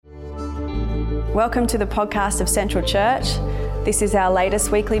Welcome to the podcast of Central Church. This is our latest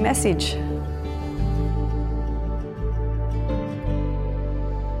weekly message.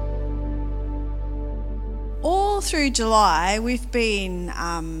 All through July, we've been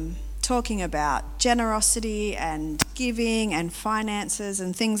talking about generosity and giving and finances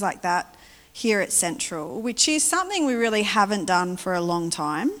and things like that here at Central, which is something we really haven't done for a long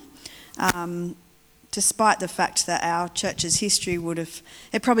time. Despite the fact that our church's history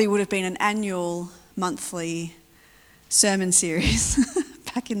probably would have been an annual monthly sermon series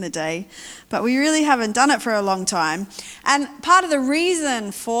back in the day, but we really haven't done it for a long time. And part of the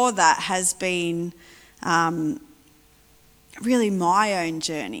reason for that has been really my own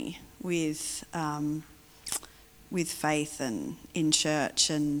journey with faith and in church,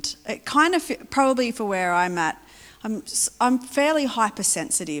 and it kind of probably for where I'm at. I'm fairly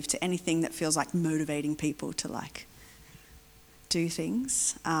hypersensitive to anything that feels like motivating people to do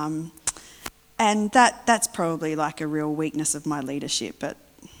things, and that's probably like a real weakness of my leadership, but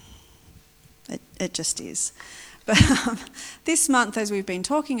it just is. But this month, as we've been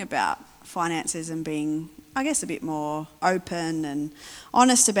talking about finances and being, I guess, a bit more open and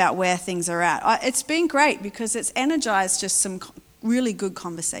honest about where things are at, it's been great because it's energized just some really good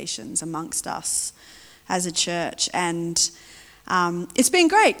conversations amongst us as a church, and it's been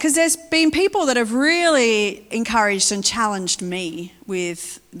great because there's been people that have really encouraged and challenged me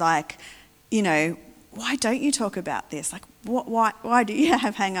with why don't you talk about this? Why do you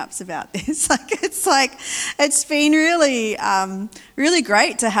have hang-ups about this? It's been really really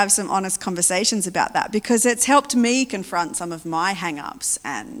great to have some honest conversations about that, because it's helped me confront some of my hang-ups,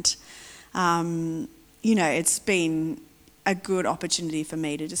 and it's been a good opportunity for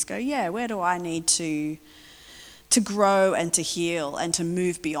me to just go, where do I need to grow and to heal and to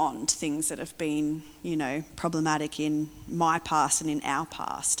move beyond things that have been, problematic in my past and in our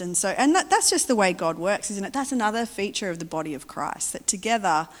past. And that's just the way God works, isn't it? That's another feature of the body of Christ, that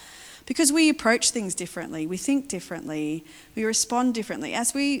together, because we approach things differently, we think differently, we respond differently.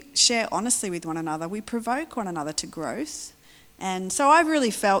 As we share honestly with one another, we provoke one another to growth. And so I've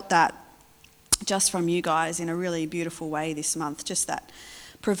really felt that just from you guys in a really beautiful way this month, just that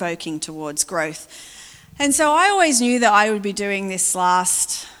provoking towards growth. And so I always knew that I would be doing this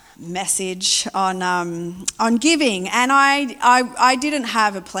last message on giving, and I didn't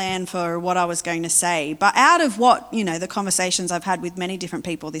have a plan for what I was going to say, but out of what, the conversations I've had with many different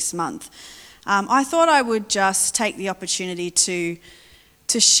people this month, I thought I would just take the opportunity to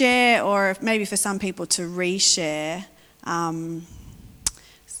share, or maybe for some people to reshare,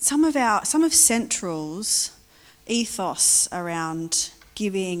 some of Central's ethos around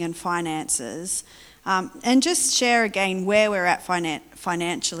giving and finances, and just share again where we're at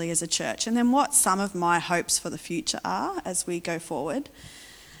financially as a church, and then what some of my hopes for the future are as we go forward.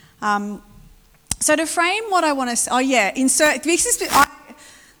 So to frame what I want to insert an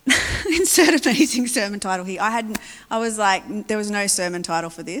amazing sermon title here. I was like, there was no sermon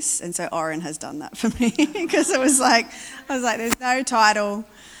title for this, and so Oren has done that for me because I was like, there's no title.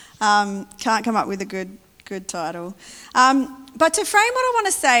 Can't come up with a good title. But to frame what I want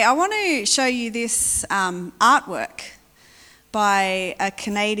to say, I want to show you this artwork by a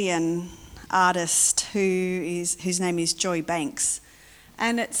Canadian artist whose name is Joy Banks,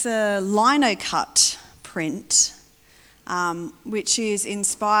 and it's a lino cut print, which is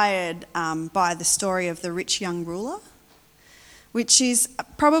inspired by the story of the rich young ruler, which is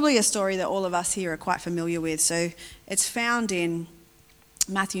probably a story that all of us here are quite familiar with. So it's found in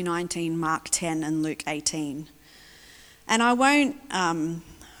Matthew 19, Mark 10 and Luke 18. And I won't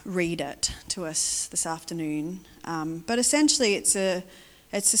read it to us this afternoon, but essentially it's a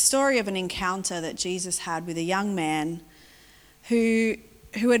story of an encounter that Jesus had with a young man who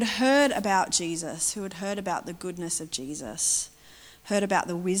had heard about Jesus, who had heard about the goodness of Jesus, heard about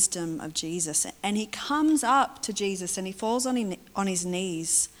the wisdom of Jesus, and he comes up to Jesus and he falls on his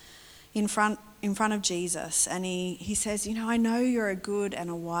knees in front of Jesus, and he says, I know you're a good and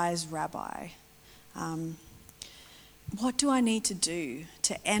a wise rabbi. What do I need to do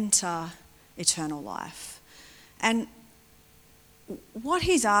to enter eternal life? And what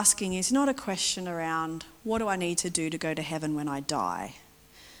he's asking is not a question around what do I need to do to go to heaven when I die,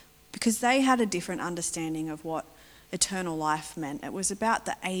 because they had a different understanding of what eternal life meant. It was about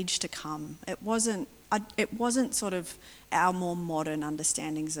the age to come. It wasn't sort of our more modern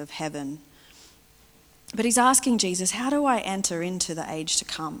understandings of heaven. But he's asking Jesus, how do I enter into the age to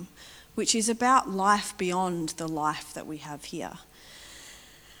come, which is about life beyond the life that we have here?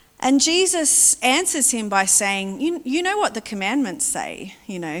 And Jesus answers him by saying, you know what the commandments say,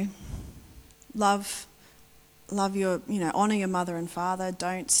 love honour your mother and father,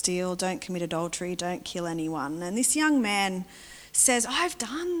 don't steal, don't commit adultery, don't kill anyone. And this young man says, I've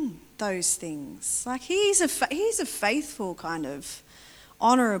done those things. Like he's a faithful kind of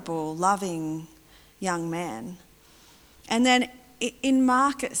honourable, loving young man. And then in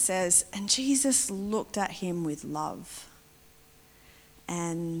Mark it says, and Jesus looked at him with love.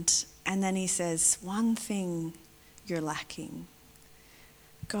 And then he says, one thing you're lacking.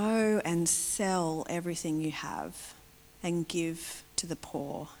 Go and sell everything you have and give to the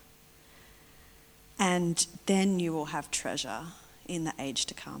poor. And then you will have treasure in the age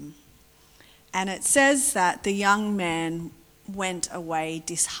to come. And it says that the young man went away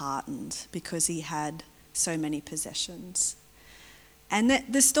disheartened because he had so many possessions. And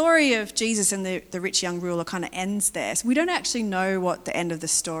the story of Jesus and the rich young ruler kind of ends there. So we don't actually know what the end of the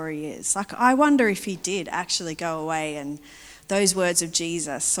story is. Like, I wonder if he did actually go away and those words of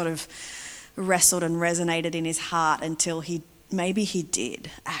Jesus sort of wrestled and resonated in his heart until maybe he did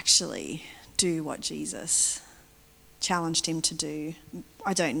actually do what Jesus challenged him to do.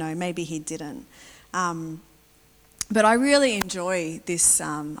 I don't know, maybe he didn't. But I really enjoy this,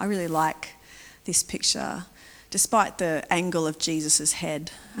 I really like this picture, despite the angle of Jesus's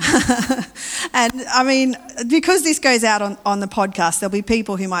head. And I mean, because this goes out on the podcast, there'll be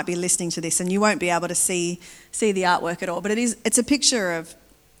people who might be listening to this and you won't be able to see the artwork at all. But it's a picture of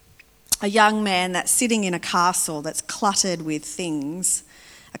a young man that's sitting in a castle that's cluttered with things: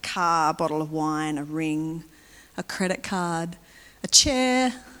 a car, a bottle of wine, a ring, a credit card, a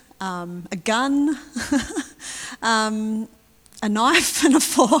chair, a gun, a knife and a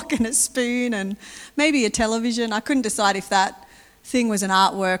fork and a spoon and maybe a television. I couldn't decide if that thing was an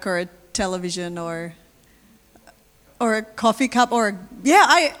artwork or a television or a coffee cup and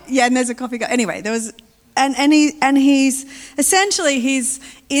there's a coffee cup. Anyway, there was he's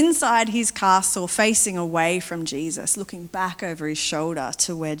inside his castle facing away from Jesus, looking back over his shoulder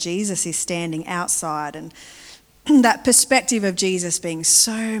to where Jesus is standing outside, and that perspective of Jesus being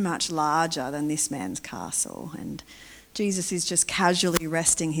so much larger than this man's castle, and Jesus is just casually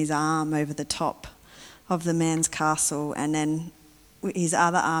resting his arm over the top of the man's castle, and then his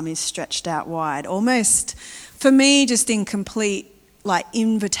other arm is stretched out wide, almost, for me, just in complete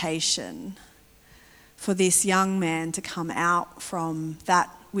invitation for this young man to come out from that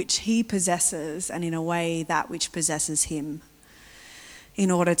which he possesses, and in a way that which possesses him,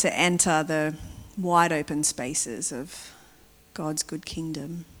 in order to enter the wide open spaces of God's good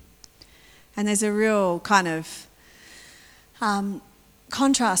kingdom. And there's a real kind of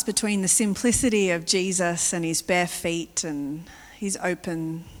contrast between the simplicity of Jesus and his bare feet and his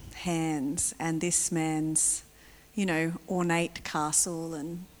open hands and this man's, ornate castle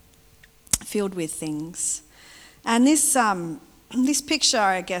and filled with things. And this picture,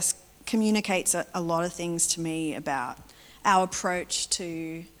 I guess, communicates a lot of things to me about our approach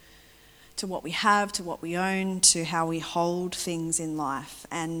to what we have, to what we own, to how we hold things in life.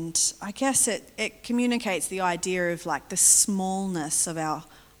 And I guess it communicates the idea of the smallness of our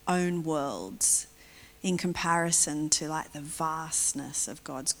own worlds in comparison to the vastness of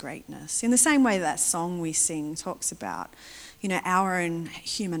God's greatness. In the same way that song we sing talks about, our own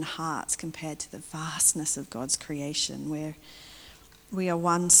human hearts compared to the vastness of God's creation, where we are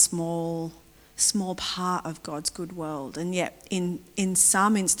one small part of God's good world. And yet in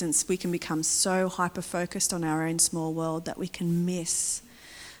some instance we can become so hyper-focused on our own small world that we can miss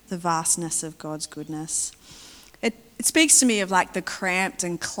the vastness of God's goodness. It speaks to me of the cramped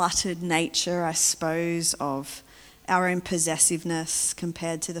and cluttered nature, I suppose, of our own possessiveness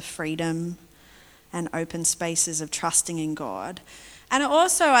compared to the freedom and open spaces of trusting in God. And it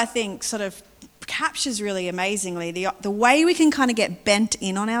also, I think, sort of captures really amazingly the way we can kind of get bent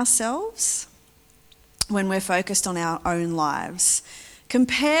in on ourselves when we're focused on our own lives,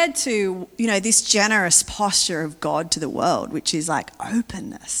 compared to, this generous posture of God to the world, which is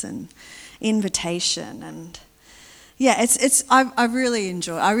openness and invitation. And I really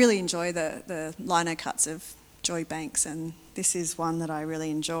enjoy the lino cuts of Joy Banks, and this is one that I really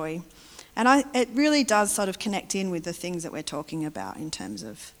enjoy. And it really does sort of connect in with the things that we're talking about in terms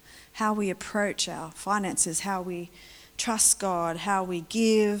of how we approach our finances, how we trust God, how we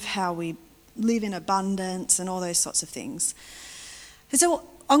give, how we live in abundance, and all those sorts of things. And so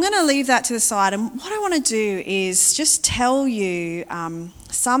I'm going to leave that to the side, and what I want to do is just tell you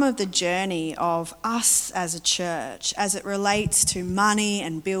some of the journey of us as a church as it relates to money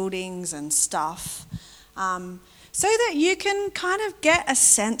and buildings and stuff, so that you can kind of get a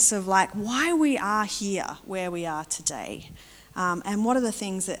sense of why we are here where we are today, and what are the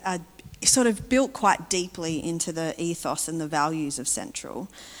things that are sort of built quite deeply into the ethos and the values of Central.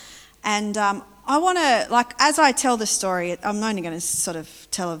 And I I want to, like, as I tell the story, I'm only going to sort of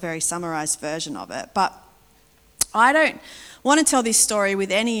tell a very summarised version of it, but I don't want to tell this story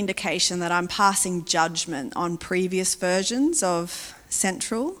with any indication that I'm passing judgment on previous versions of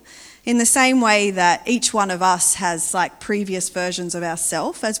Central, in the same way that each one of us has like previous versions of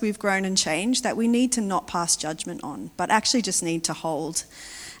ourselves as we've grown and changed that we need to not pass judgment on, but actually just need to hold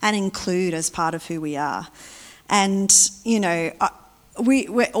and include as part of who we are. And, you know,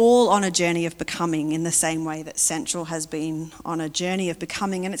 we're all on a journey of becoming in the same way that Central has been on a journey of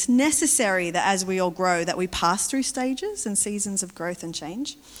becoming. And it's necessary that as we all grow, that we pass through stages and seasons of growth and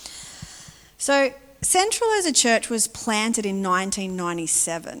change. So Central as a church was planted in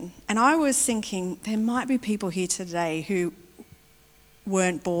 1997. And I was thinking there might be people here today who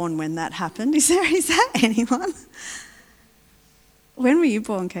weren't born when that happened. Is that anyone? When were you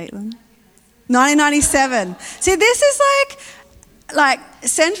born, Caitlin? 1997. See, this is like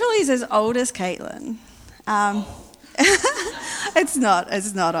Central is as old as Caitlin. It's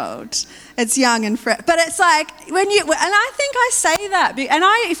not old. It's young and fresh. But it's like and I think I say that, and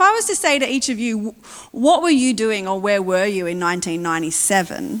if I was to say to each of you, what were you doing or where were you in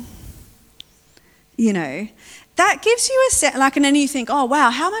 1997? You know, that gives you a set, and then you think, oh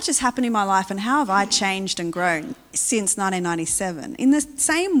wow, how much has happened in my life and how have I changed and grown since 1997? In the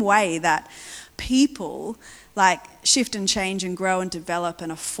same way that people like shift and change and grow and develop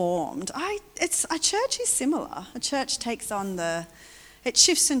and are formed. A church is similar. A church takes on it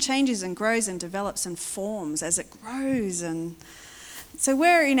shifts and changes and grows and develops and forms as it grows. And so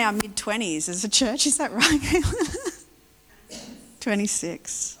we're in our mid-20s as a church, is that right, Caitlin?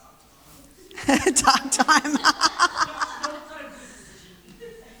 26. Dark time.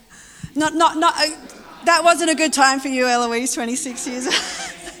 Not. That wasn't a good time for you, Eloise, 26 years old.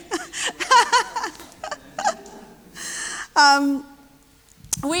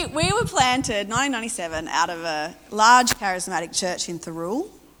 We were planted 1997 out of a large charismatic church in Thirroul,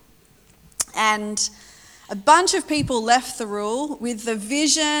 and a bunch of people left Thirroul with the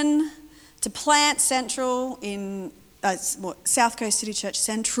vision to plant Central in South Coast City Church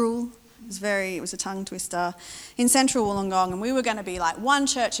Central. It was a tongue twister in Central Wollongong, and we were going to be like one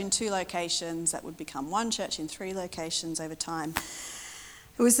church in 2 locations that would become one church in 3 locations over time.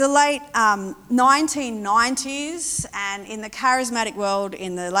 It was the late 1990s, and in the charismatic world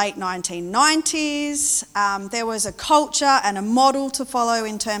in the late 1990s, there was a culture and a model to follow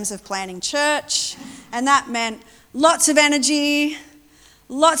in terms of planning church, and that meant lots of energy,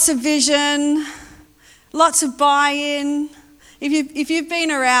 lots of vision, lots of buy-in. If you've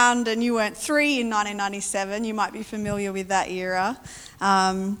been around and you weren't 3 in 1997, you might be familiar with that era.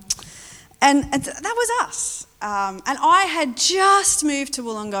 And that was us. And I had just moved to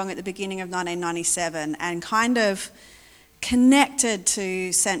Wollongong at the beginning of 1997 and kind of connected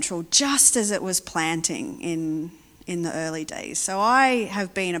to Central just as it was planting in the early days. So I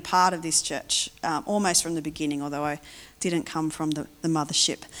have been a part of this church almost from the beginning, although I didn't come from the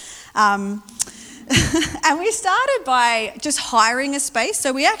mothership. And we started by just hiring a space.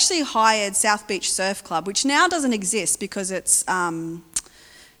 So we actually hired South Beach Surf Club, which now doesn't exist because it's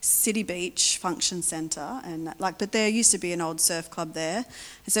City Beach Function Centre, but there used to be an old surf club there.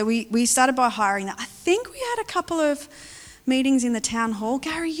 And so we started by hiring that. I think we had a couple of meetings in the town hall.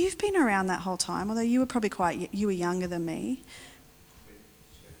 Gary, you've been around that whole time, although you were you were younger than me.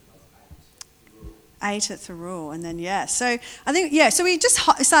 8 at Thirroul, and then so I think so we just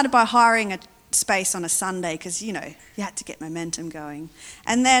started by hiring a space on a Sunday because you had to get momentum going.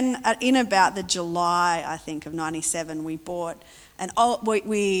 And then in about the July, I think, of 97, we bought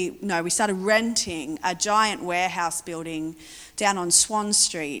we started renting a giant warehouse building down on Swan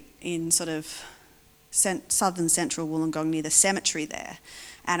Street in sort of southern central Wollongong near the cemetery there.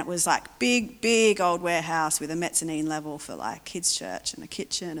 And it was like big old warehouse with a mezzanine level for like kids' church and a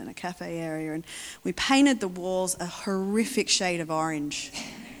kitchen and a cafe area. And we painted the walls a horrific shade of orange.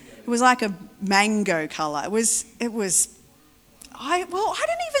 It was like a mango colour. I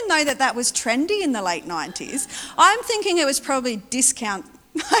didn't even know that was trendy in the late 90s. I'm thinking it was probably discount,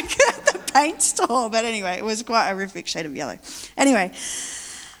 like at the paint store. But anyway, it was quite a horrific shade of yellow. Anyway,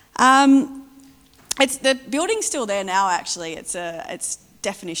 the building's still there now. Actually, it's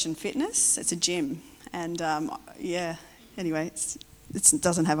Definition Fitness. It's a gym, and Anyway, it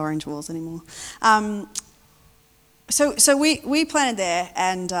doesn't have orange walls anymore. So we planted there,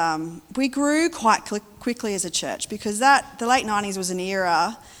 and we grew quite quickly as a church because the late 90s was an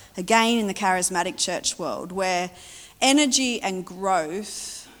era, again in the charismatic church world, where energy and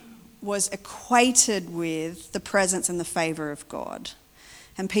growth was equated with the presence and the favour of God.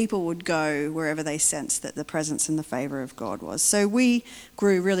 and people would go wherever they sensed that the presence and the favour of God was. So we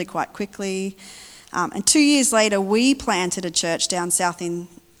grew really quite quickly. And 2 years later, we planted a church down south in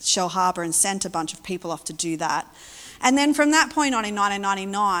Shell Harbour and sent a bunch of people off to do that. And then from that point on in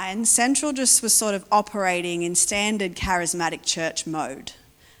 1999, Central just was sort of operating in standard charismatic church mode,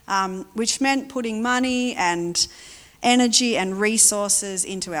 which meant putting money and energy and resources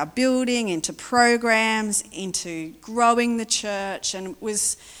into our building, into programs, into growing the church. And it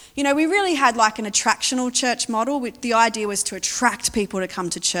was, we really had like an attractional church model. The idea was to attract people to come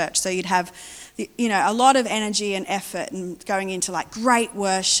to church. So you'd have a lot of energy and effort and going into like great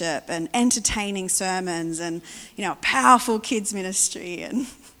worship and entertaining sermons and, a powerful kids ministry. And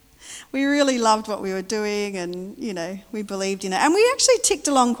we really loved what we were doing and, we believed in it. And we actually ticked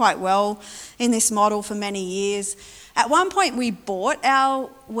along quite well in this model for many years. At one point we bought our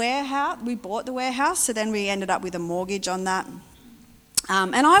warehouse, the warehouse, so then we ended up with a mortgage on that.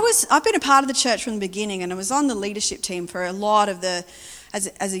 And I've been a part of the church from the beginning, and I was on the leadership team for a lot of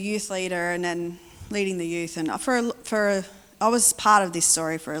as a youth leader and then leading the youth, and I was part of this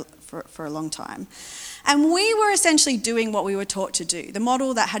story for a long time. And we were essentially doing what we were taught to do. The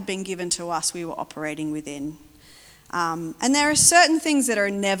model that had been given to us, we were operating within. And there are certain things that are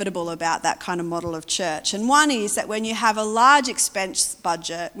inevitable about that kind of model of church. And one is that when you have a large expense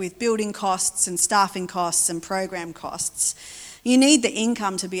budget with building costs and staffing costs and program costs, you need the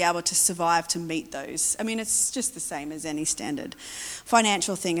income to be able to survive to meet those. I mean, it's just the same as any standard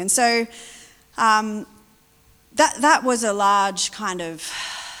financial thing. And so that was a large kind of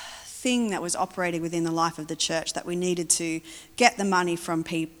thing that was operating within the life of the church, that we needed to get the money from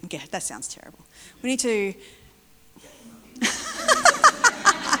people. Yeah, that sounds terrible. We needed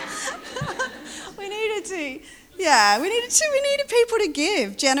people to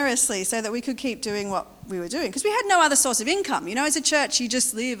give generously so that we could keep doing what we were doing, because we had no other source of income. As a church, you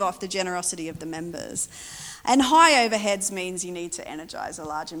just live off the generosity of the members. And high overheads means you need to energise a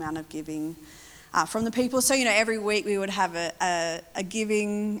large amount of giving from the people. So, every week we would have a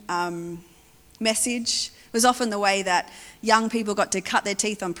giving message. It was often the way that young people got to cut their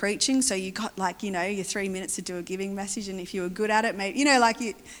teeth on preaching. So you got your 3 minutes to do a giving message, and if you were good at it, maybe,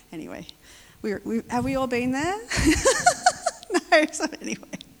 anyway. Have we all been there? No, so anyway.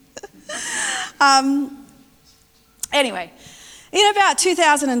 Anyway, in about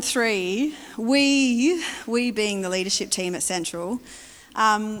 2003, we being the leadership team at Central,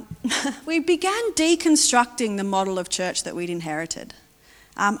 we began deconstructing the model of church that we'd inherited.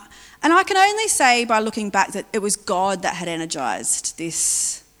 And I can only say by looking back that it was God that had energised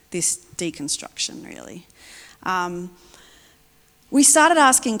this deconstruction, really. We started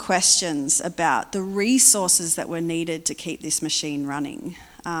asking questions about the resources that were needed to keep this machine running.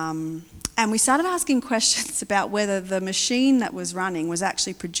 And we started asking questions about whether the machine that was running was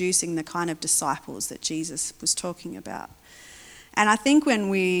actually producing the kind of disciples that Jesus was talking about. And I think when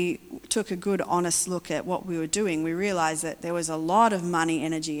we took a good, honest look at what we were doing, we realised that there was a lot of money,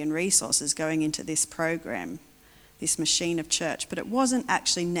 energy and resources going into this program, this machine of church, but it wasn't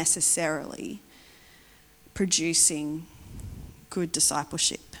actually necessarily producing good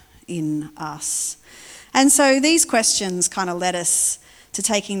discipleship in us. And so these questions kind of led us to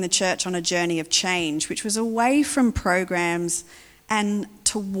taking the church on a journey of change, which was away from programs and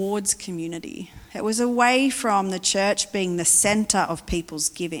towards community. It was away from the church being the centre of people's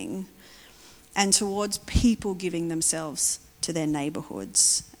giving and towards people giving themselves to their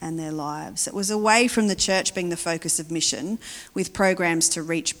neighbourhoods and their lives. It was away from the church being the focus of mission with programs to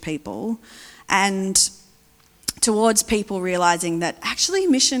reach people, and towards people realising that actually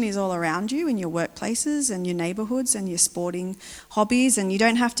mission is all around you in your workplaces and your neighbourhoods and your sporting hobbies, and you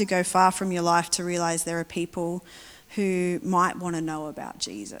don't have to go far from your life to realise there are people who might want to know about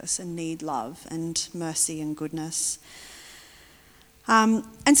Jesus and need love and mercy and goodness. And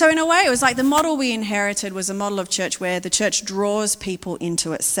so in a way, it was like the model we inherited was a model of church where the church draws people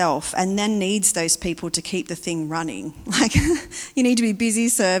into itself and then needs those people to keep the thing running. Like, you need to be busy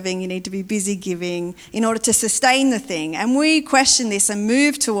serving, you need to be busy giving in order to sustain the thing. And we questioned this and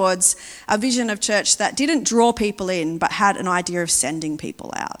moved towards a vision of church that didn't draw people in but had an idea of sending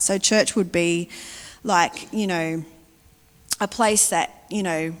people out. So church would be like, a place that,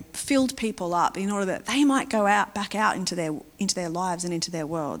 filled people up in order that they might go back out into their lives and into their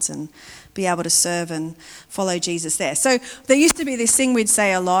worlds and be able to serve and follow Jesus there. So there used to be this thing we'd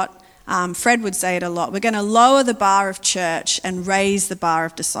say a lot, Fred would say it a lot, we're going to lower the bar of church and raise the bar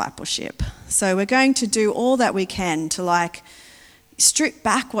of discipleship. So we're going to do all that we can to strip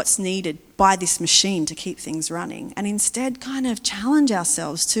back what's needed by this machine to keep things running, and instead kind of challenge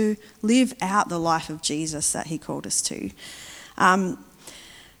ourselves to live out the life of Jesus that he called us to.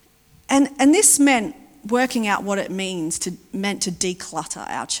 And this meant working out what it meant to declutter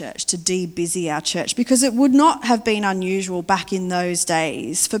our church, to de-busy our church, because it would not have been unusual back in those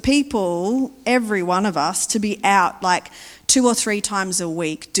days for people, every one of us, to be out like 2 or 3 times a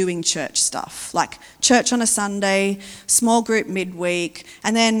week doing church stuff, like church on a Sunday, small group midweek,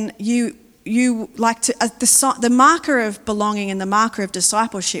 and then you like to the marker of belonging and the marker of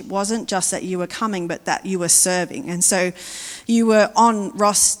discipleship wasn't just that you were coming, but that you were serving. And so you were on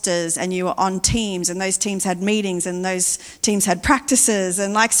rosters and you were on teams, and those teams had meetings and those teams had practices,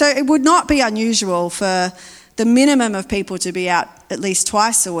 and so it would not be unusual for the minimum of people to be out at least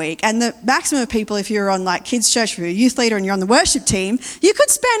twice a week, and the maximum of people, if you're on like kids church, if you're a youth leader and you're on the worship team, you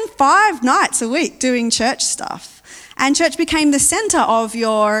could spend 5 nights a week doing church stuff. And church became the centre of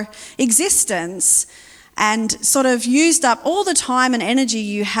your existence and sort of used up all the time and energy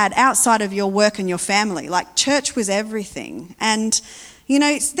you had outside of your work and your family. Like church was everything. And,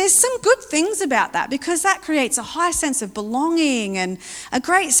 there's some good things about that, because that creates a high sense of belonging and a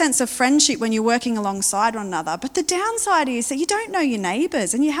great sense of friendship when you're working alongside one another. But the downside is that you don't know your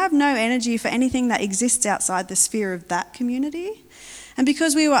neighbours and you have no energy for anything that exists outside the sphere of that community. And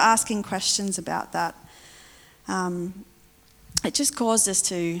because we were asking questions about that, it just caused us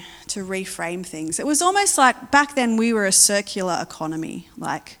to reframe things. It was almost like back then we were a circular economy.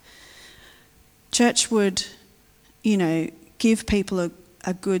 Like church would, give people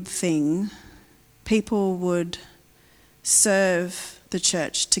a good thing. People would serve the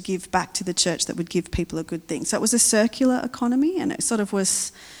church to give back to the church that would give people a good thing. So it was a circular economy, and it sort of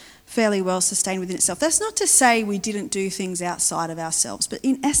was fairly well sustained within itself. That's not to say we didn't do things outside of ourselves, but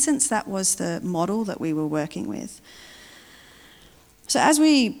in essence that was the model that we were working with. So as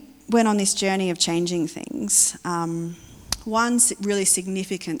we went on this journey of changing things, one really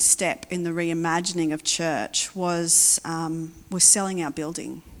significant step in the reimagining of church was selling our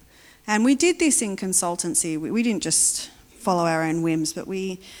building. And we did this in consultancy. We didn't just follow our own whims, but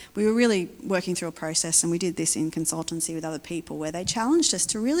we were really working through a process, and we did this in consultancy with other people where they challenged us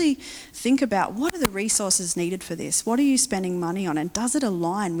to really think about what are the resources needed for this? What are you spending money on? And does it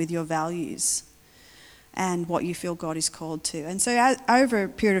align with your values and what you feel God is called to? And so over a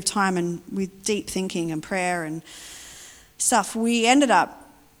period of time and with deep thinking and prayer and stuff, we ended up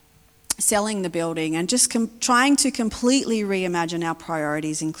selling the building and just trying to completely reimagine our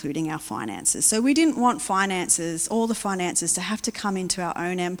priorities, including our finances. So we didn't want all the finances to have to come into our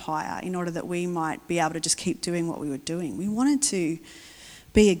own empire in order that we might be able to just keep doing what we were doing. We wanted to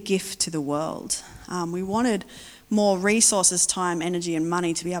be a gift to the world. We wanted more resources, time, energy and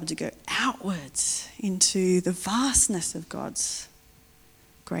money to be able to go outwards into the vastness of God's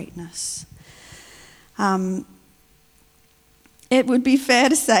greatness. It would be fair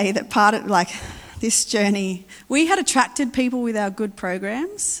to say that part of this journey, we had attracted people with our good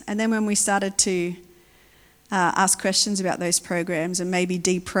programs, and then when we started to ask questions about those programs and maybe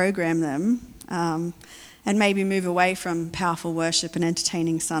deprogram them and maybe move away from powerful worship and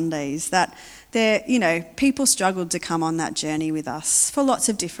entertaining Sundays, that people struggled to come on that journey with us for lots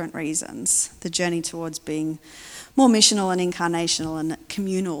of different reasons. The journey towards being more missional and incarnational and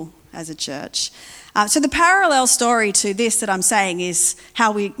communal as a church. So the parallel story to this that I'm saying is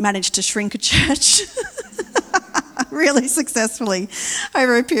how we managed to shrink a church really successfully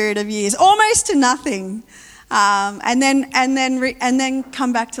over a period of years, almost to nothing, and then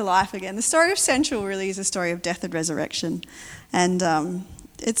come back to life again. The story of Central really is a story of death and resurrection, and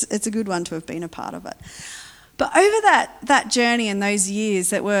it's a good one to have been a part of it. But over that journey and those years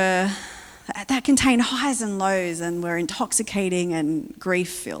that contained highs and lows and were intoxicating and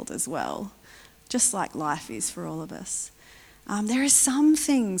grief-filled as well, just like life is for all of us. There are some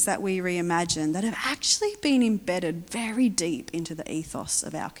things that we reimagine that have actually been embedded very deep into the ethos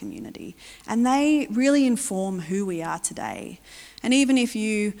of our community, and they really inform who we are today. And even if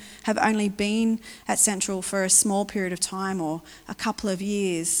you have only been at Central for a small period of time or a couple of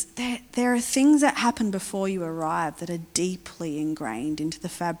years, there are things that happen before you arrive that are deeply ingrained into the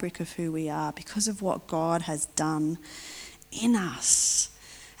fabric of who we are because of what God has done in us.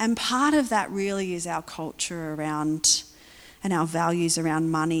 And part of that really is our culture around and our values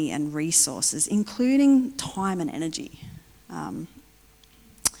around money and resources, including time and energy. And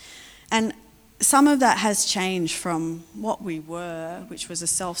some of that has changed from what we were, which was a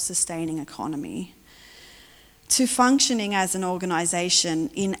self-sustaining economy, to functioning as an organisation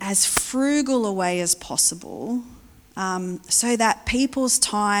in as frugal a way as possible, so that people's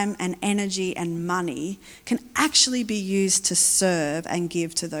time and energy and money can actually be used to serve and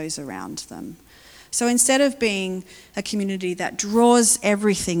give to those around them. So instead of being a community that draws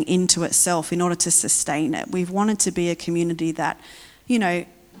everything into itself in order to sustain it, we've wanted to be a community that,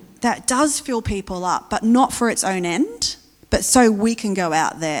 that does fill people up, but not for its own end, but so we can go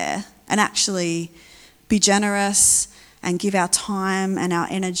out there and actually be generous and give our time and our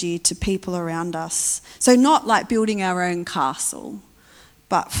energy to people around us. So not like building our own castle,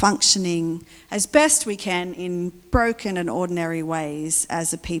 but functioning as best we can in broken and ordinary ways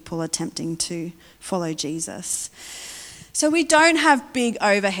as a people attempting to follow Jesus. So we don't have big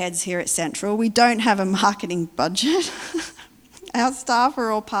overheads here at Central. We don't have a marketing budget. Our staff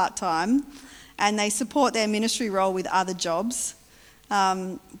are all part-time and they support their ministry role with other jobs.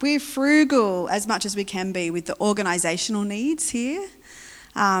 We're frugal as much as we can be with the organisational needs here,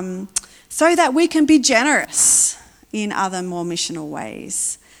 so that we can be generous in other more missional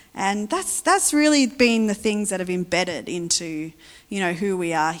ways. And that's really been the things that have embedded into, who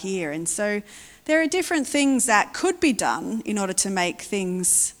we are here. And so there are different things that could be done in order to make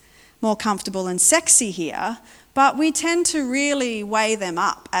things more comfortable and sexy here, but we tend to really weigh them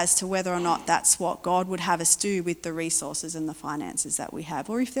up as to whether or not that's what God would have us do with the resources and the finances that we have,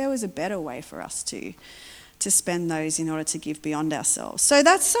 or if there was a better way for us to spend those in order to give beyond ourselves. So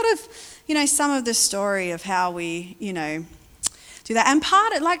that's sort of, some of the story of how we, do that. And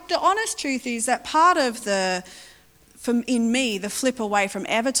the honest truth is that part of the flip away from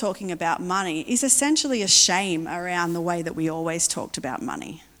ever talking about money is essentially a shame around the way that we always talked about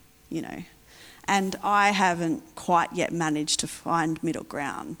money, And I haven't quite yet managed to find middle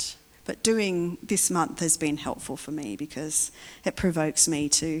ground. But doing this month has been helpful for me because it provokes me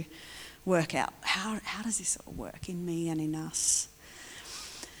to work out how does this all work in me and in us.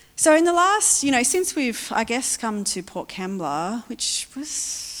 So in the last, since we've, come to Port Kembla, which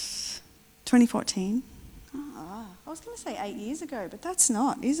was 2014. I was going to say 8 years ago, but that's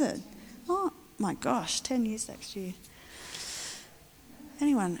not, is it? Oh my gosh, 10 years next year.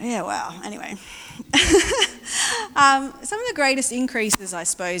 Anyone? Yeah, wow. Anyway. Some of the greatest increases, I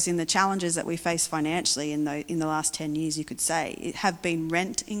suppose, in the challenges that we face financially in the last 10 years, you could say, have been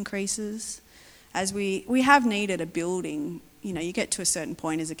rent increases. As we have needed a building, you get to a certain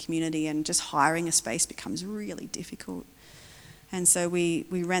point as a community and just hiring a space becomes really difficult. And so we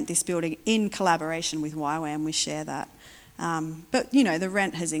rent this building in collaboration with YWAM, we share that. But the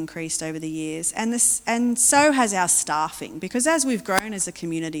rent has increased over the years, and so has our staffing, because as we've grown as a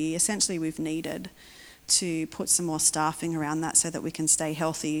community, essentially we've needed to put some more staffing around that so that we can stay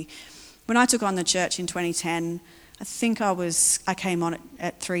healthy. When I took on the church in 2010, I think I came on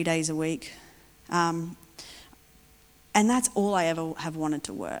at 3 days a week, and that's all I ever have wanted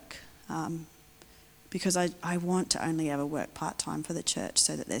to work. Because I want to only ever work part-time for the church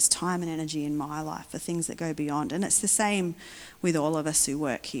so that there's time and energy in my life for things that go beyond. And it's the same with all of us who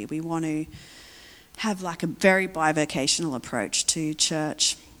work here. We want to have a very bivocational approach to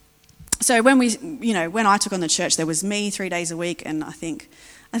church. So when I took on the church, there was me 3 days a week, and I think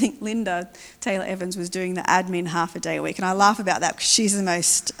Linda Taylor Evans was doing the admin half a day a week. And I laugh about that because she's the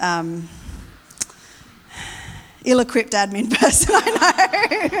most ill-equipped admin person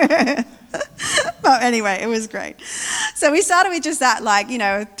I know. But anyway, it was great. So we started with just that,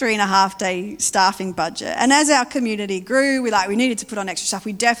 3.5 day staffing budget. And as our community grew, we needed to put on extra stuff.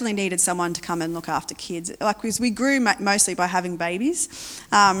 We definitely needed someone to come and look after kids. Because we grew mostly by having babies.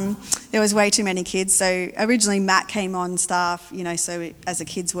 There was way too many kids. So originally Matt came on staff, as a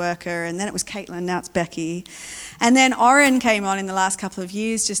kids worker. And then it was Caitlin, now it's Becky. And then Oren came on in the last couple of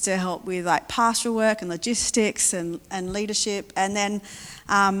years just to help with pastoral work and logistics and leadership. And then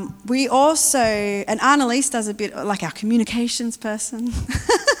we also, and Annalise does a bit our communications person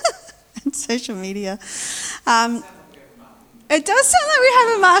and social media. It does sound like we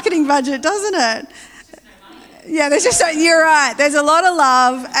have a marketing budget, doesn't it? Yeah, you're right. There's a lot of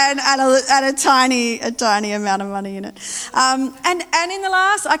love and a tiny amount of money in it. And in the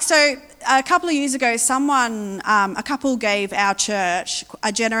last, a couple of years ago, a couple gave our church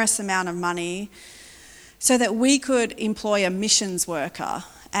a generous amount of money so that we could employ a missions worker.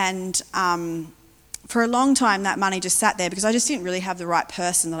 And for a long time, that money just sat there because I just didn't really have the right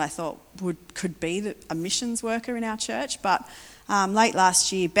person that I thought could be a missions worker in our church. But late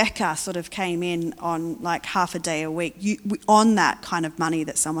last year, Becca sort of came in on half a day a week on that kind of money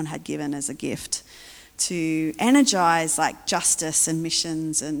that someone had given as a gift to energise justice and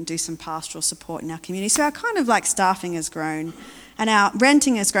missions and do some pastoral support in our community. So our kind of staffing has grown and our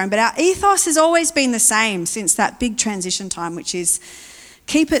renting has grown, but our ethos has always been the same since that big transition time, which is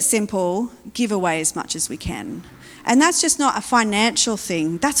keep it simple, give away as much as we can. And that's just not a financial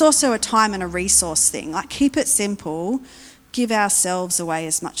thing. That's also a time and a resource thing. Keep it simple, give ourselves away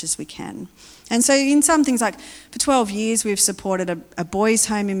as much as we can. And so in some things for 12 years, we've supported a boys'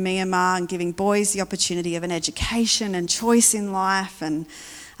 home in Myanmar and giving boys the opportunity of an education and choice in life. And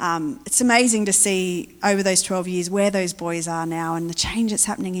it's amazing to see over those 12 years where those boys are now and the change that's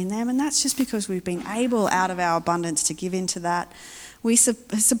happening in them. And that's just because we've been able, out of our abundance, to give into that. We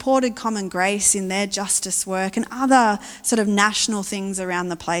supported Common Grace in their justice work and other sort of national things around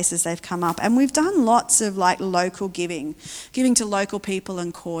the place as they've come up. And we've done lots of like local giving to local people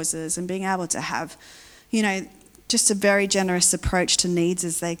and causes, and being able to have, just a very generous approach to needs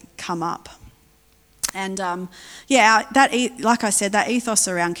as they come up. And like I said, that ethos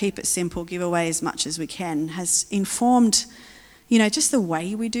around keep it simple, give away as much as we can has informed, just the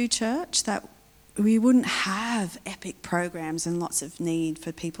way we do church, that we wouldn't have epic programs and lots of need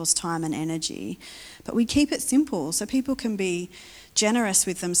for people's time and energy, but we keep it simple so people can be generous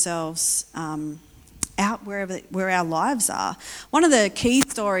with themselves out where our lives are. One of the key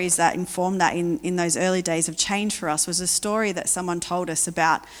stories that informed that in those early days of change for us was a story that someone told us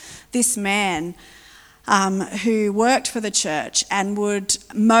about this man who worked for the church and would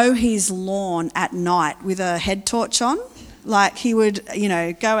mow his lawn at night with a head torch on. Like he would,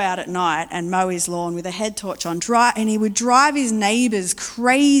 go out at night and mow his lawn with a head torch on, and he would drive his neighbours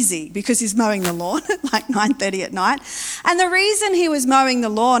crazy because he's mowing the lawn at like 9:30 at night. And the reason he was mowing the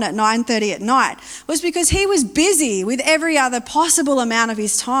lawn at 9:30 at night was because he was busy with every other possible amount of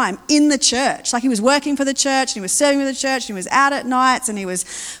his time in the church. Like he was working for the church, and he was serving with the church, and he was out at nights, and he was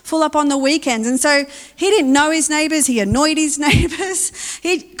full up on the weekends. And so he didn't know his neighbours, he annoyed his neighbours,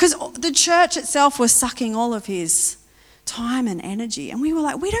 because the church itself was sucking all of his time and energy. And we were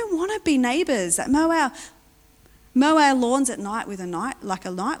like, we don't want to be neighbours that mow our lawns at night with a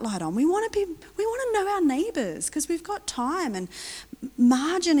nightlight on. We want to know our neighbours because we've got time and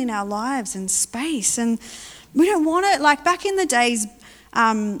margin in our lives and space, and we don't want it. Like back in the days,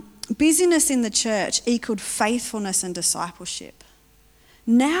 busyness in the church equaled faithfulness and discipleship.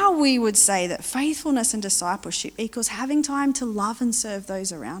 Now we would say that faithfulness and discipleship equals having time to love and serve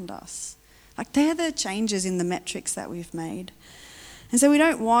those around us. Like they're the changes in the metrics that we've made. And so we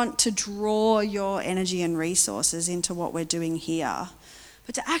don't want to draw your energy and resources into what we're doing here,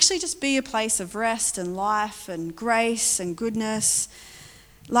 but to actually just be a place of rest and life and grace and goodness,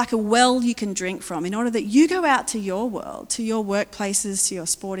 like a well you can drink from, in order that you go out to your world, to your workplaces, to your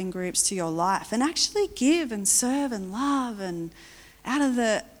sporting groups, to your life, and actually give and serve and love and out of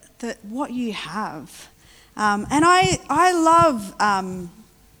the what you have. And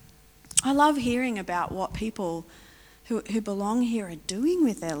I love hearing about what people who belong here are doing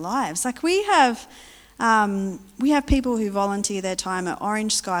with their lives. Like we have people who volunteer their time at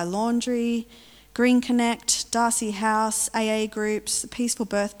Orange Sky Laundry, Green Connect, Darcy House, AA groups, the Peaceful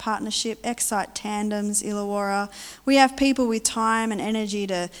Birth Partnership, Excite Tandems, Illawarra. We have people with time and energy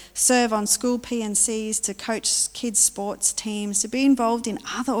to serve on school P&Cs, to coach kids' sports teams, to be involved in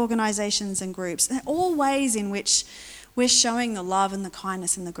other organisations and groups. They're all ways in which we're showing the love and the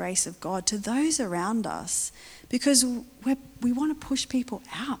kindness and the grace of God to those around us, because we want to push people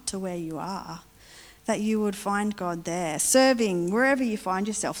out to where you are, that you would find God there, serving wherever you find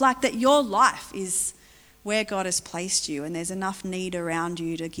yourself, like that your life is where God has placed you and there's enough need around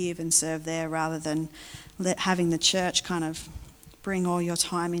you to give and serve there, rather than having the church kind of bring all your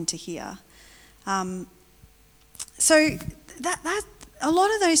time into here. So that a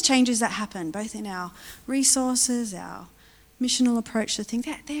lot of those changes that happen, both in our resources, our missional approach to things,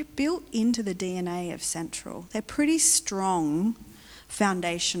 they're built into the DNA of Central. They're pretty strong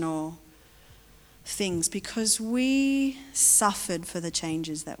foundational things because we suffered for the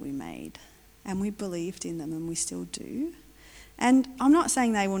changes that we made and we believed in them, and we still do. And I'm not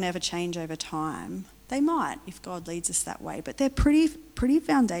saying they will never change over time. They might if God leads us that way, but they're pretty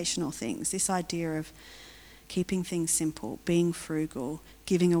foundational things. This idea of keeping things simple, being frugal,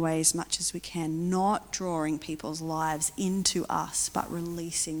 giving away as much as we can, not drawing people's lives into us, but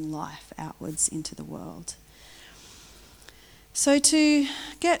releasing life outwards into the world. So to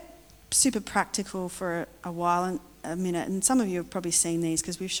get super practical for a while and a minute, and some of you have probably seen these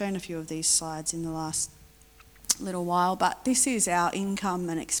because we've shown a few of these slides in the last little while, but this is our income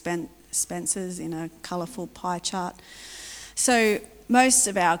and expenses in a colourful pie chart. So most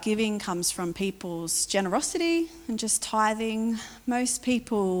of our giving comes from people's generosity and just tithing. Most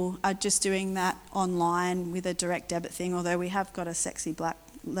people are just doing that online with a direct debit thing, although we have got a sexy black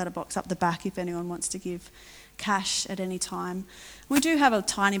letterbox up the back if anyone wants to give cash at any time. We do have a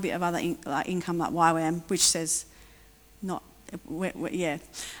tiny bit of other income like YWAM, which says not,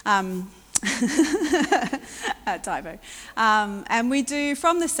 typo. And we do,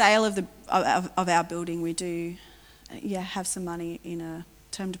 from the sale of our building, we do have some money in a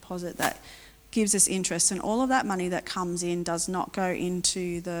term deposit that gives us interest, and all of that money that comes in does not go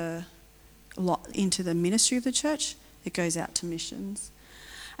into the ministry of the church. It goes out to missions.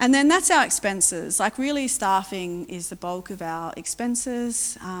 And then that's our expenses. Like really staffing is the bulk of our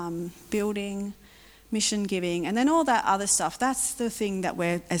expenses, building, mission giving, and then all that other stuff. That's the thing that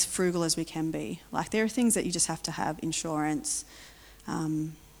we're as frugal as we can be. Like there are things that you just have to have, insurance,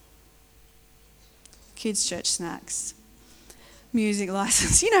 kids' church snacks, music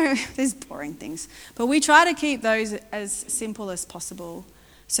license, there's boring things. But we try to keep those as simple as possible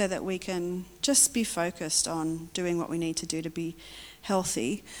so that we can just be focused on doing what we need to do to be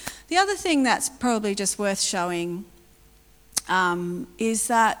healthy. The other thing that's probably just worth showing is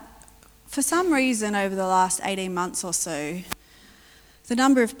that for some reason over the last 18 months or so, the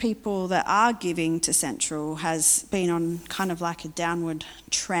number of people that are giving to Central has been on kind of like a downward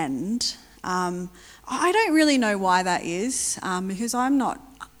trend. I don't really know why that is, because I'm not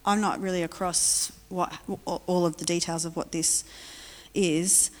really across all of the details of what this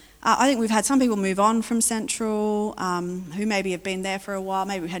is. I think we've had some people move on from Central who maybe have been there for a while.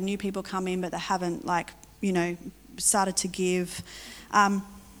 Maybe we've had new people come in, but they haven't started to give.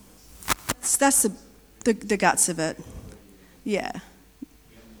 That's the guts of it. Yeah.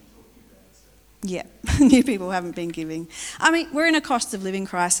 Yeah, new people haven't been giving. I mean, we're in a cost of living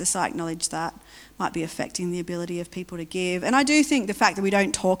crisis, I acknowledge that. Might be affecting the ability of people to give. And I do think the fact that we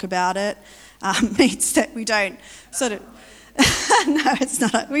don't talk about it means that we don't sort of... No, it's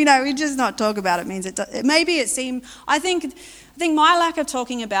not. We just not talk about it means maybe it seemed... I think my lack of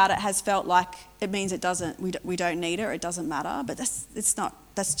talking about it has felt like it means it doesn't... We don't need it or it doesn't matter. But it's not...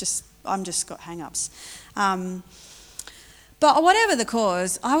 That's just... I'm just got hang-ups. But whatever the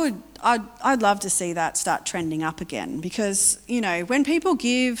cause, I'd love to see that start trending up again because, when people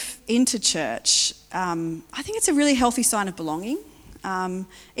give into church, I think it's a really healthy sign of belonging.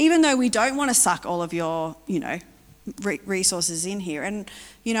 Even though we don't want to suck all of your, resources in here. And,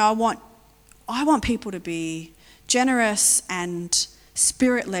 I want people to be generous and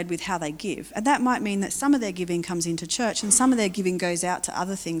spirit-led with how they give. And that might mean that some of their giving comes into church and some of their giving goes out to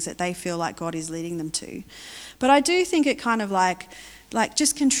other things that they feel like God is leading them to. But I do think it kind of like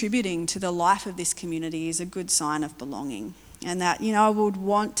just contributing to the life of this community is a good sign of belonging. And that, I would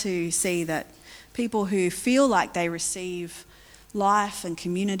want to see that people who feel like they receive life and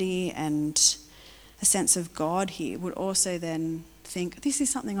community and a sense of God here would also then think, this is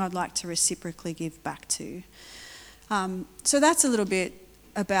something I'd like to reciprocally give back to. So that's a little bit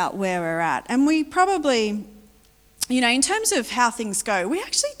about where we're at. And we probably... in terms of how things go, we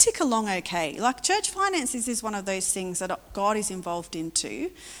actually tick along okay. Like church finances is one of those things that God is involved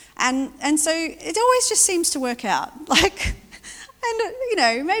into. And so it always just seems to work out.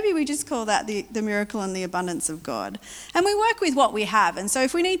 Maybe we just call that the miracle and the abundance of God. And we work with what we have. And so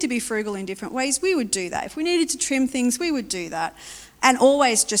if we need to be frugal in different ways, we would do that. If we needed to trim things, we would do that. And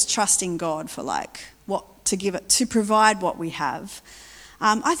always just trusting God for to provide what we have.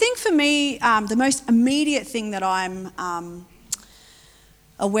 I think for me, the most immediate thing that I'm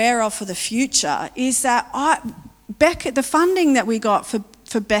aware of for the future is that the funding that we got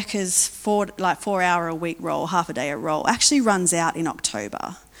for Becca's 4-hour-a-week role, half a day a role, actually runs out in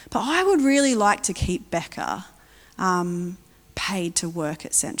October. But I would really like to keep Becca paid to work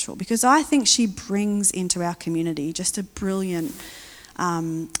at Central because I think she brings into our community just a brilliant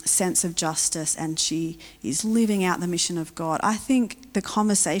sense of justice, and she is living out the mission of God. I think the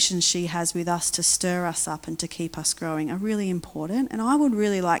conversations she has with us to stir us up and to keep us growing are really important, and I would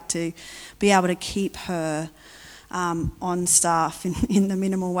really like to be able to keep her on staff in the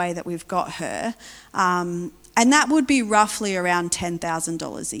minimal way that we've got her, and that would be roughly around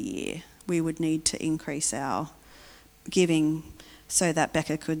 $10,000 a year. We would need to increase our giving so that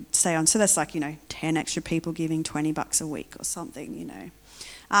Becca could stay on. So that's 10 extra people giving $20 a week or something,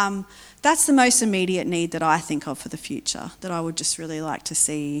 That's the most immediate need that I think of for the future, that I would just really like to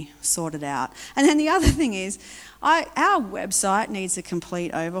see sorted out. And then the other thing is, our website needs a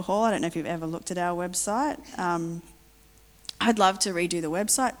complete overhaul. I don't know if you've ever looked at our website. I'd love to redo the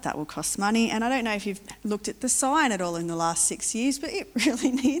website. That will cost money. And I don't know if you've looked at the sign at all in the last 6 years, but it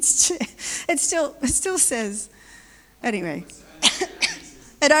really needs to. It still says... Anyway...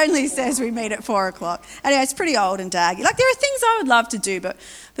 It only says we meet at 4:00. Anyway, it's pretty old and daggy. There are things I would love to do, but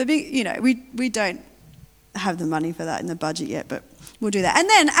we don't have the money for that in the budget yet, but we'll do that. And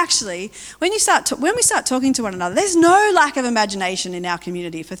then actually, when we start talking to one another, there's no lack of imagination in our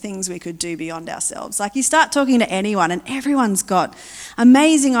community for things we could do beyond ourselves. You start talking to anyone and everyone's got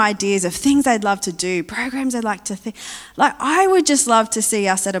amazing ideas of things they'd love to do, programs they'd like to think. I would just love to see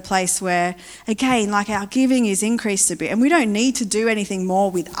us at a place where, again, our giving is increased a bit and we don't need to do anything more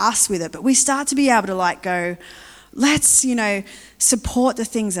with it, but we start to be able to go, let's, support the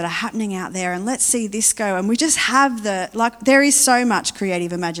things that are happening out there, and let's see this go. And we just have there is so much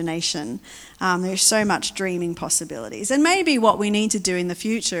creative imagination. There's so much dreaming possibilities. And maybe what we need to do in the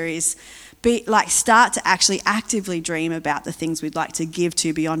future is start to actually actively dream about the things we'd like to give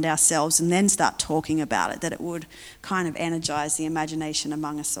to beyond ourselves, and then start talking about it, that it would kind of energize the imagination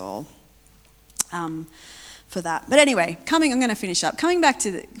among us all for that. But anyway, I'm going to finish up. Coming back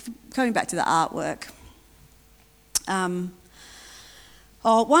to the artwork.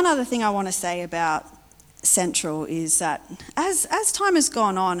 One other thing I want to say about Central is that as time has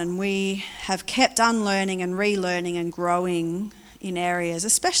gone on and we have kept unlearning and relearning and growing in areas,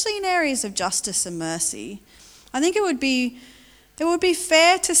 especially in areas of justice and mercy, I think it would be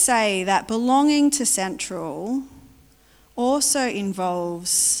fair to say that belonging to Central also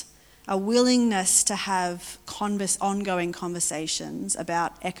involves a willingness to have ongoing conversations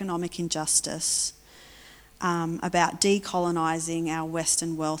about economic injustice, about decolonising our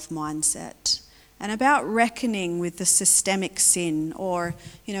Western wealth mindset, and about reckoning with the systemic sin, or,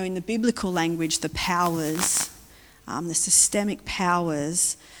 in the biblical language, the powers, the systemic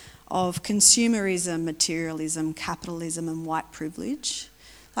powers of consumerism, materialism, capitalism, and white privilege.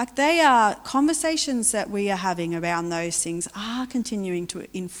 They are conversations that we are having around those things are continuing to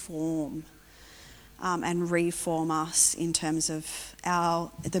inform and reform us in terms of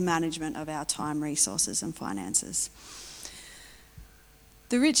the management of our time, resources, and finances.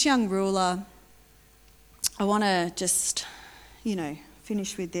 The rich young ruler, I want to just,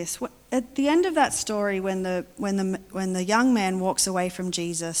 finish with this. At the end of that story, when the young man walks away from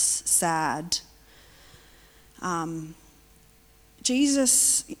Jesus sad,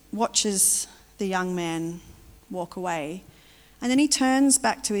 Jesus watches the young man walk away, and then he turns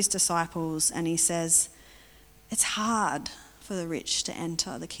back to his disciples and he says, "It's hard for the rich to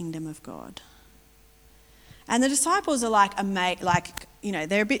enter the kingdom of God." And the disciples are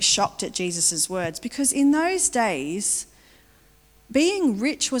they're a bit shocked at Jesus' words, because in those days, being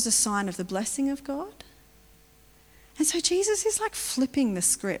rich was a sign of the blessing of God. And so Jesus is flipping the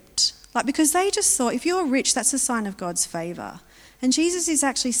script, because they just thought, if you're rich, that's a sign of God's favour. And Jesus is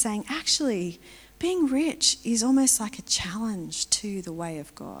actually saying, being rich is almost like a challenge to the way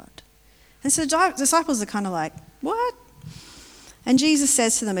of God. And so the disciples are kind of like, what? And Jesus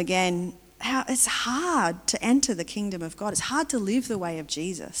says to them again, how it's hard to enter the kingdom of God. It's hard to live the way of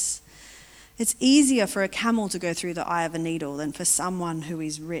Jesus. It's easier for a camel to go through the eye of a needle than for someone who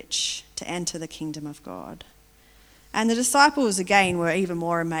is rich to enter the kingdom of God. And the disciples again were even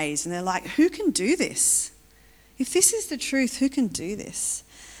more amazed, and they're like, who can do this? If this is the truth, who can do this?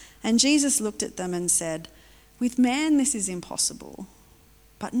 And Jesus looked at them and said, with man this is impossible,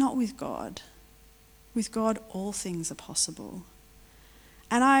 but not with God. With God all things are possible.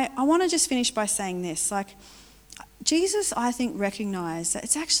 And I want to just finish by saying this, Jesus, I think, recognised that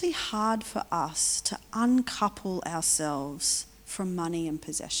it's actually hard for us to uncouple ourselves from money and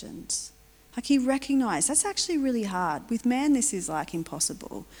possessions. He recognised that's actually really hard. With man this is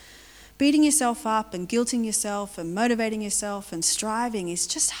impossible. Beating yourself up and guilting yourself and motivating yourself and striving is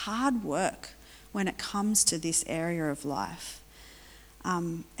just hard work when it comes to this area of life.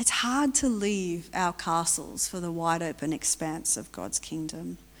 It's hard to leave our castles for the wide open expanse of God's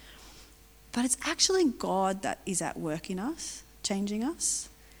kingdom. But it's actually God that is at work in us, changing us.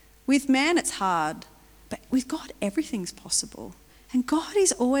 With man it's hard, but with God everything's possible. And God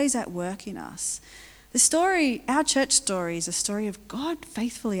is always at work in us. The story, our church story, is a story of God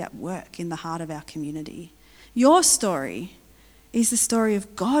faithfully at work in the heart of our community. Your story is the story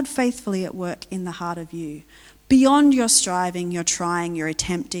of God faithfully at work in the heart of you. Beyond your striving, your trying, your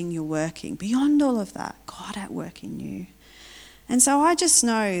attempting, your working, beyond all of that, God at work in you. And so I just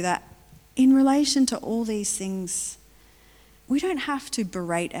know that in relation to all these things, we don't have to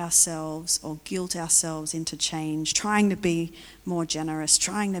berate ourselves or guilt ourselves into change, trying to be more generous,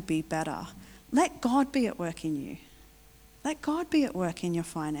 trying to be better. Let God be at work in you. Let God be at work in your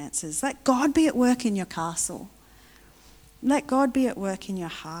finances. Let God be at work in your castle. Let God be at work in your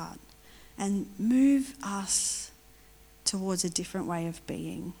heart and move us towards a different way of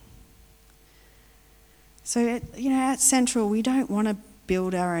being. So, at Central, we don't want to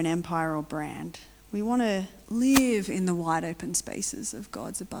build our own empire or brand. We want to live in the wide open spaces of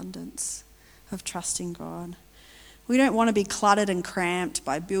God's abundance, of trusting God. We don't want to be cluttered and cramped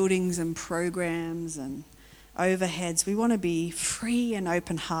by buildings and programs and overheads. We want to be free and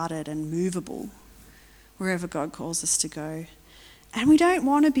open-hearted and movable wherever God calls us to go. And we don't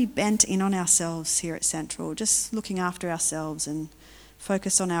want to be bent in on ourselves here at Central, just looking after ourselves and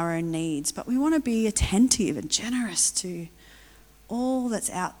focus on our own needs. But we want to be attentive and generous to all that's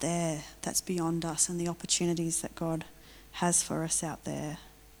out there that's beyond us and the opportunities that God has for us out there.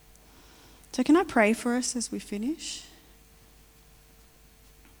 So can I pray for us as we finish?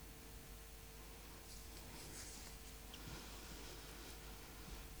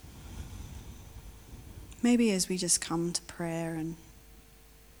 Maybe as we just come to prayer and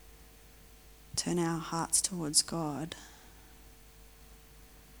turn our hearts towards God,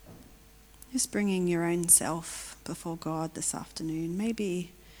 just bringing your own self before God this afternoon.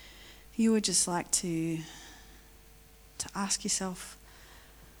 Maybe you would just like to ask yourself,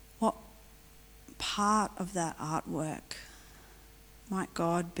 what part of that artwork might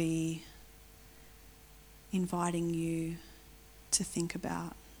God be inviting you to think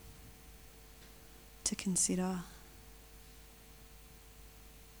about, to consider?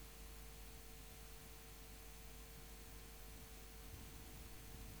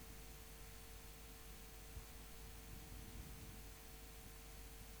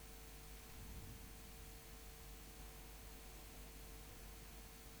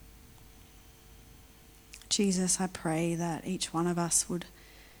 Jesus, I pray that each one of us would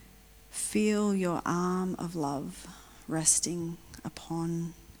feel your arm of love resting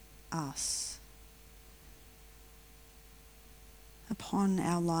upon us, upon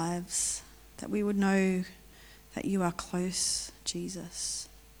our lives, that we would know that you are close, Jesus.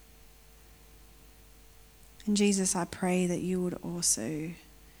 And Jesus, I pray that you would also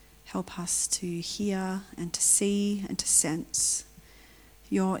help us to hear and to see and to sense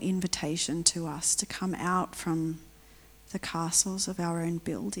your invitation to us to come out from the castles of our own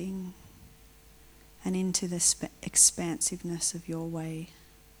building and into the expansiveness of your way.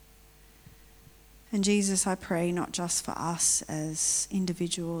 And Jesus, I pray not just for us as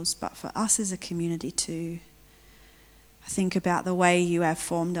individuals, but for us as a community too. I think about the way you have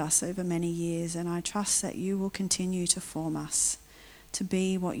formed us over many years, and I trust that you will continue to form us to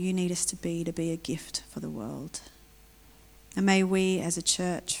be what you need us to be a gift for the world. And may we as a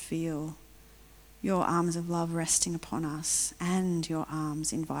church feel your arms of love resting upon us and your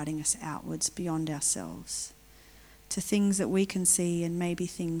arms inviting us outwards beyond ourselves to things that we can see and maybe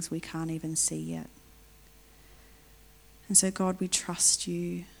things we can't even see yet. And so God, we trust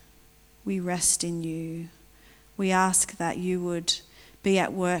you, we rest in you. We ask that you would be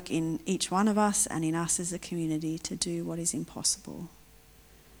at work in each one of us and in us as a community to do what is impossible,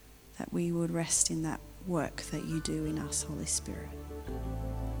 that we would rest in that work that you do in us, Holy Spirit.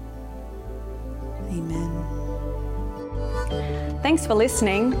 Amen. Thanks for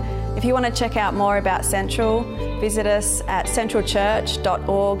listening. If you want to check out more about Central, visit us at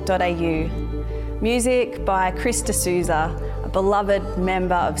centralchurch.org.au. Music by Chris D'Souza, a beloved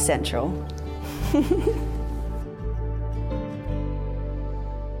member of Central.